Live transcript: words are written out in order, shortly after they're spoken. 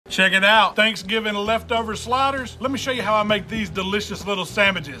Check it out, Thanksgiving leftover sliders. Let me show you how I make these delicious little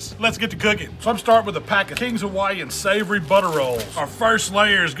sandwiches. Let's get to cooking. So I'm starting with a pack of King's Hawaiian savory butter rolls. Our first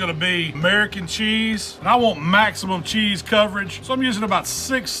layer is gonna be American cheese, and I want maximum cheese coverage, so I'm using about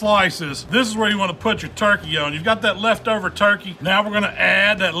 6 slices. This is where you wanna put your turkey on. You've got that leftover turkey. Now we're gonna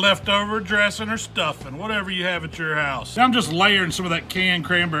add that leftover dressing or stuffing, whatever you have at your house. Now I'm just layering some of that canned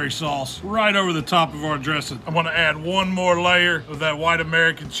cranberry sauce right over the top of our dressing. I'm gonna add one more layer of that white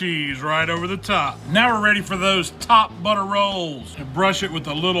American cheese right over the top. Now we're ready for those top butter rolls, and brush it with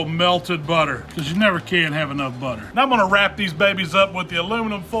a little melted butter, because you never can have enough butter. Now I'm gonna wrap these babies up with the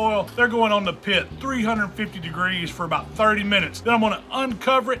aluminum foil. They're going on the pit, 350 degrees for about 30 minutes. Then I'm gonna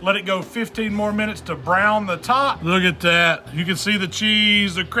uncover it, let it go 15 more minutes to brown the top. Look at that. You can see the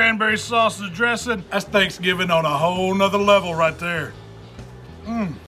cheese, the cranberry sauce, the dressing. That's Thanksgiving on a whole nother level right there.